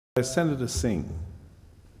Senator Singh.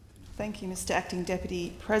 Thank you, Mr Acting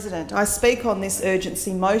Deputy President. I speak on this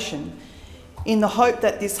urgency motion in the hope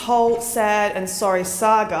that this whole sad and sorry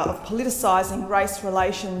saga of politicising race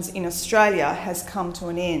relations in Australia has come to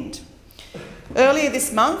an end. Earlier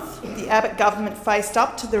this month, the Abbott government faced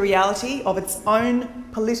up to the reality of its own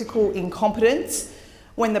political incompetence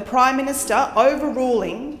when the Prime Minister,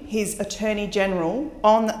 overruling his Attorney-General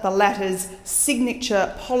on the latter's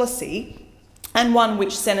signature policy, and one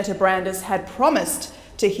which Senator Brandis had promised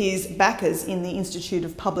to his backers in the Institute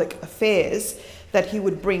of Public Affairs that he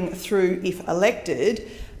would bring through if elected,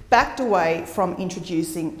 backed away from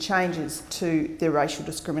introducing changes to the Racial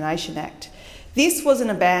Discrimination Act. This was an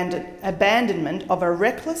abandonment of a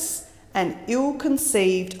reckless and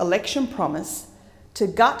ill-conceived election promise to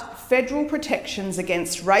gut federal protections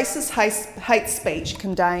against racist hate speech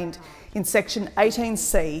contained in Section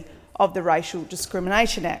 18C of the Racial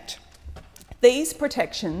Discrimination Act. These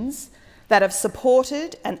protections that have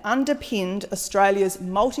supported and underpinned Australia's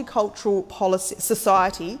multicultural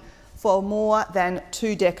society for more than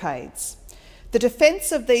 2 decades. The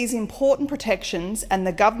defence of these important protections and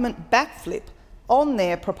the government backflip on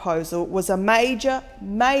their proposal was a major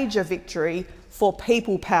victory for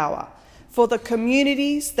people power, for the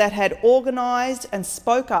communities that had organised and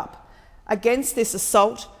spoke up against this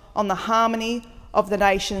assault on the harmony of the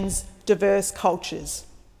nation's diverse cultures.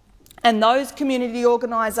 And those community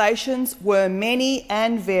organisations were many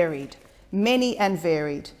and varied.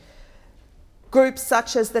 Groups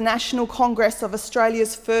such as the National Congress of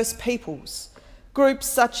Australia's First Peoples, groups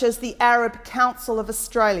such as the Arab Council of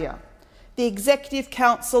Australia, the Executive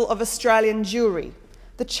Council of Australian Jewry,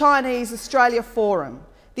 the Chinese Australia Forum,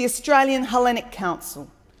 the Australian Hellenic Council,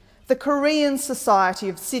 the Korean Society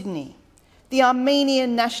of Sydney, the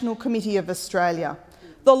Armenian National Committee of Australia,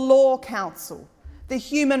 the Law Council, the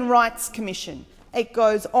Human Rights Commission. It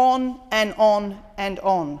goes on and on and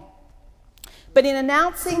on. But in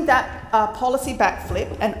announcing that policy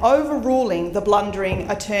backflip and overruling the blundering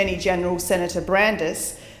Attorney-General Senator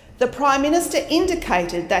Brandis, the Prime Minister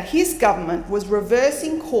indicated that his government was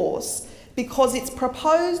reversing course because its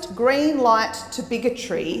proposed green light to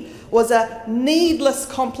bigotry was a needless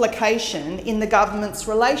complication in the government's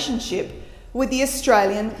relationship with the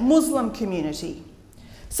Australian Muslim community.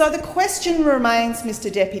 So the question remains, Mr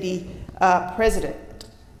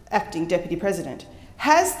Acting Deputy President,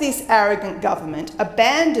 has this arrogant government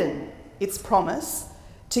abandoned its promise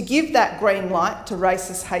to give that green light to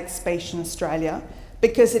racist hate speech in Australia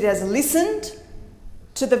because it has listened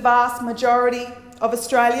to the vast majority of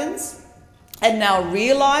Australians and now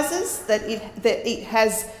realises that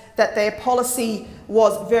their policy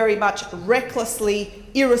was very much recklessly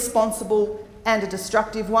irresponsible and a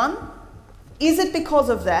destructive one? Is it because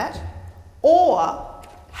of that, or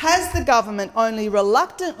has the government only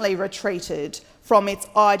reluctantly retreated from its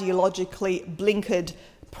ideologically blinkered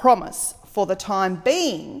promise for the time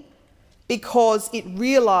being because it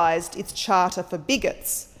realised its charter for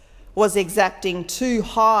bigots was exacting too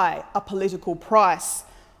high a political price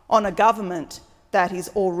on a government that is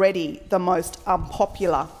already the most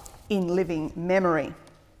unpopular in living memory?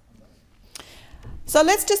 So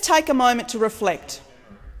let's just take a moment to reflect.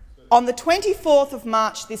 On the 24th of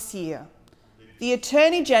March this year, the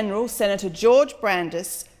Attorney-General, Senator George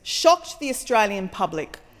Brandis, shocked the Australian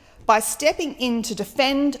public by stepping in to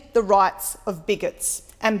defend the rights of bigots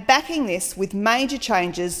and backing this with major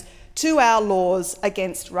changes to our laws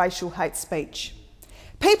against racial hate speech.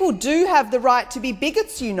 People do have the right to be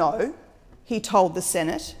bigots, you know, he told the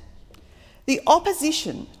Senate. The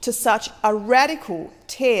opposition to such a radical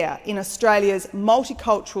tear in Australia's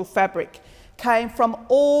multicultural fabric came from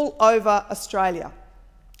all over Australia,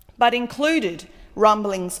 but included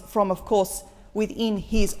rumblings from, of course, within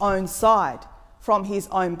his own side, from his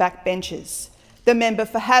own backbenchers, the member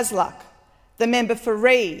for Hasluck, the member for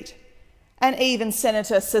Reid, and even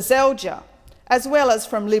Senator Seselja, as well as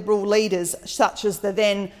from Liberal leaders such as the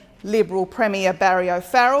then Liberal Premier Barry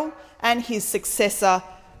O'Farrell and his successor,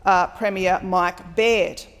 Premier Mike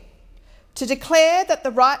Baird, to declare that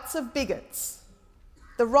the rights of bigots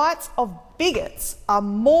are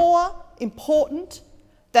more important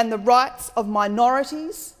than the rights of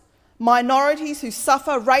minorities who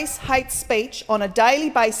suffer race hate speech on a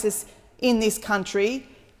daily basis in this country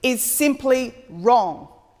is simply wrong.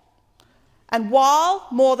 And while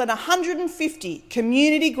more than 150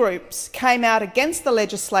 community groups came out against the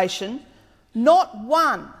legislation, not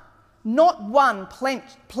one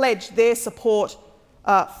pledged their support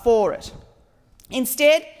for it.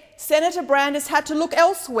 Instead, Senator Brandis had to look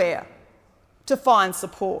elsewhere to find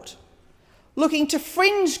support, looking to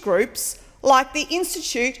fringe groups like the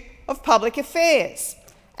Institute of Public Affairs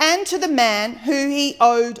and to the man who he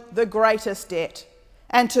owed the greatest debt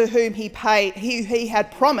and to whom he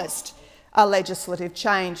had promised a legislative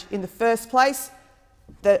change in the first place,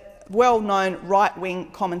 the well-known right-wing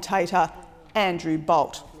commentator Andrew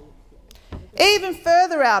Bolt. Even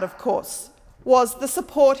further out, of course, was the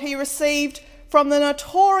support he received from the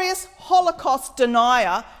notorious Holocaust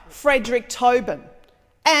denier Frederick Tobin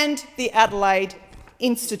and the Adelaide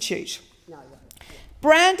Institute.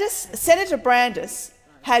 Senator Brandis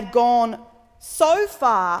had gone so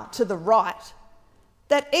far to the right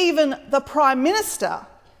that even the Prime Minister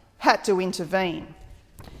had to intervene.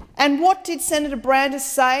 And what did Senator Brandis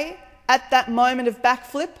say at that moment of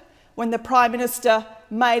backflip when the Prime Minister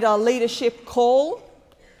made a leadership call?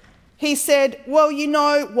 He said, well, you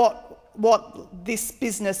know what this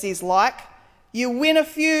business is like. You win a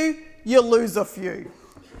few, you lose a few.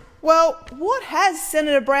 Well, what has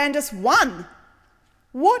Senator Brandis won?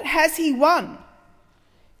 What has he won?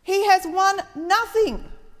 He has won nothing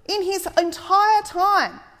in his entire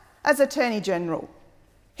time as Attorney-General.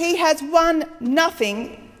 He has won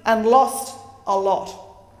nothing and lost a lot.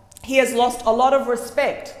 He has lost a lot of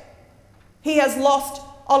respect. He has lost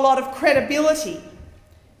a lot of credibility.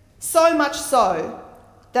 So much so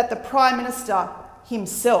that the Prime Minister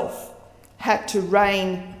himself had to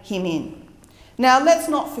rein him in. Now, let's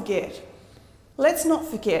not forget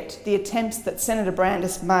the attempts that Senator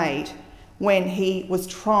Brandis made when he was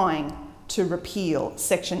trying to repeal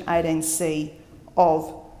Section 18C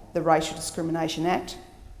of the Racial Discrimination Act.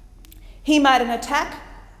 He made an attack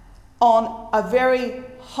on a very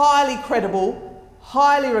highly credible,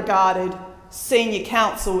 highly regarded senior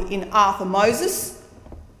counsel in Arthur Moses,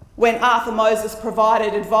 when Arthur Moses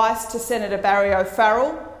provided advice to Senator Barry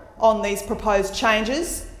O'Farrell on these proposed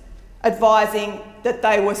changes, advising that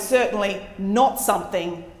they were certainly not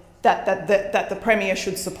something that the Premier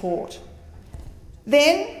should support.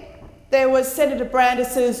 Then there was Senator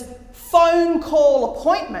Brandis's phone call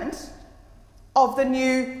appointment of the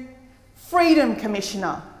new Freedom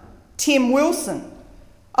Commissioner, Tim Wilson,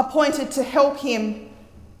 appointed to help him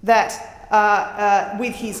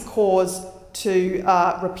with his cause to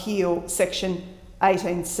repeal Section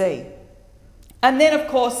 18C. And then, of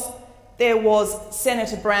course, there was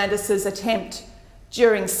Senator Brandis's attempt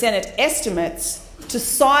during Senate estimates to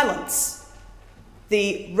silence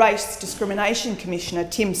the Race Discrimination Commissioner,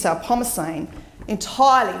 Tim Salpomasane,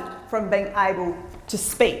 entirely from being able to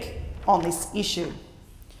speak on this issue.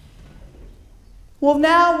 Well,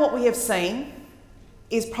 now what we have seen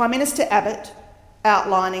is Prime Minister Abbott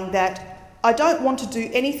outlining that I don't want to do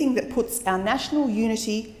anything that puts our national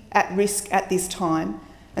unity at risk at this time,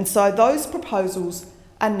 and so those proposals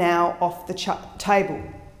are now off the table.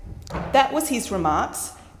 That was his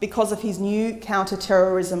remarks because of his new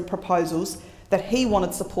counter-terrorism proposals that he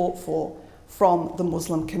wanted support for from the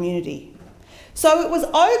Muslim community. So it was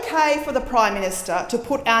okay for the Prime Minister to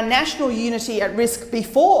put our national unity at risk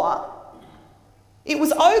before. It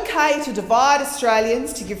was okay to divide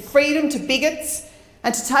Australians, to give freedom to bigots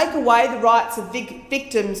and to take away the rights of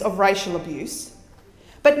victims of racial abuse.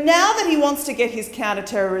 But now that he wants to get his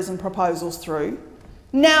counter-terrorism proposals through,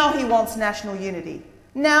 now he wants national unity.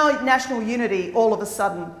 Now national unity all of a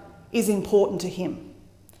sudden is important to him.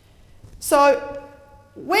 So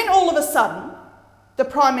when all of a sudden the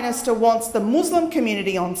Prime Minister wants the Muslim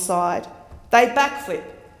community on side, they backflip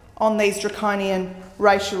on these draconian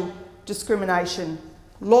racial discrimination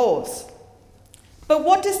laws. But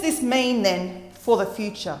what does this mean then for the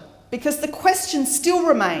future? Because the question still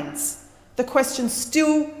remains. The question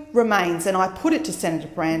still remains, and I put it to Senator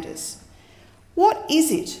Brandis. What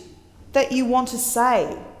is it that you want to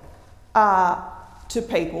say to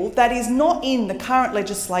people that is not in the current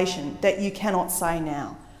legislation that you cannot say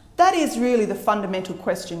now? That is really the fundamental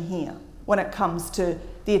question here when it comes to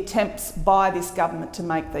the attempts by this government to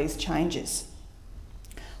make these changes.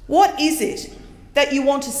 What is it that you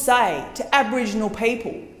want to say to Aboriginal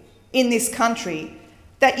people in this country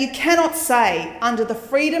that you cannot say under the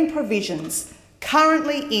freedom provisions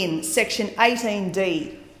currently in Section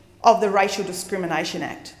 18D of the Racial Discrimination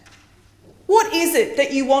Act? What is it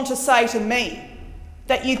that you want to say to me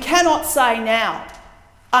that you cannot say now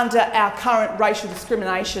under our current racial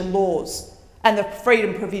discrimination laws and the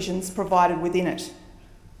freedom provisions provided within it?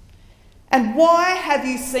 And why have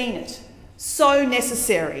you seen it so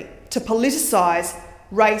necessary to politicise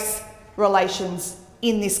race relations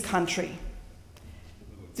in this country?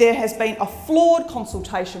 There has been a flawed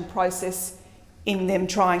consultation process in them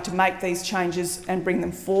trying to make these changes and bring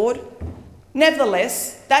them forward.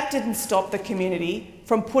 Nevertheless, that didn't stop the community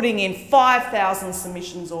from putting in 5,000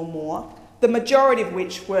 submissions or more, the majority of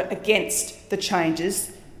which were against the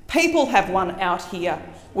changes. People have won out here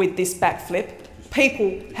with this backflip.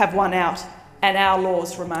 People have won out and our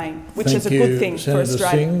laws remain, which is a good thing for Australia. Thank you,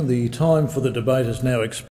 Senator Singh. The time for the debate is now expired.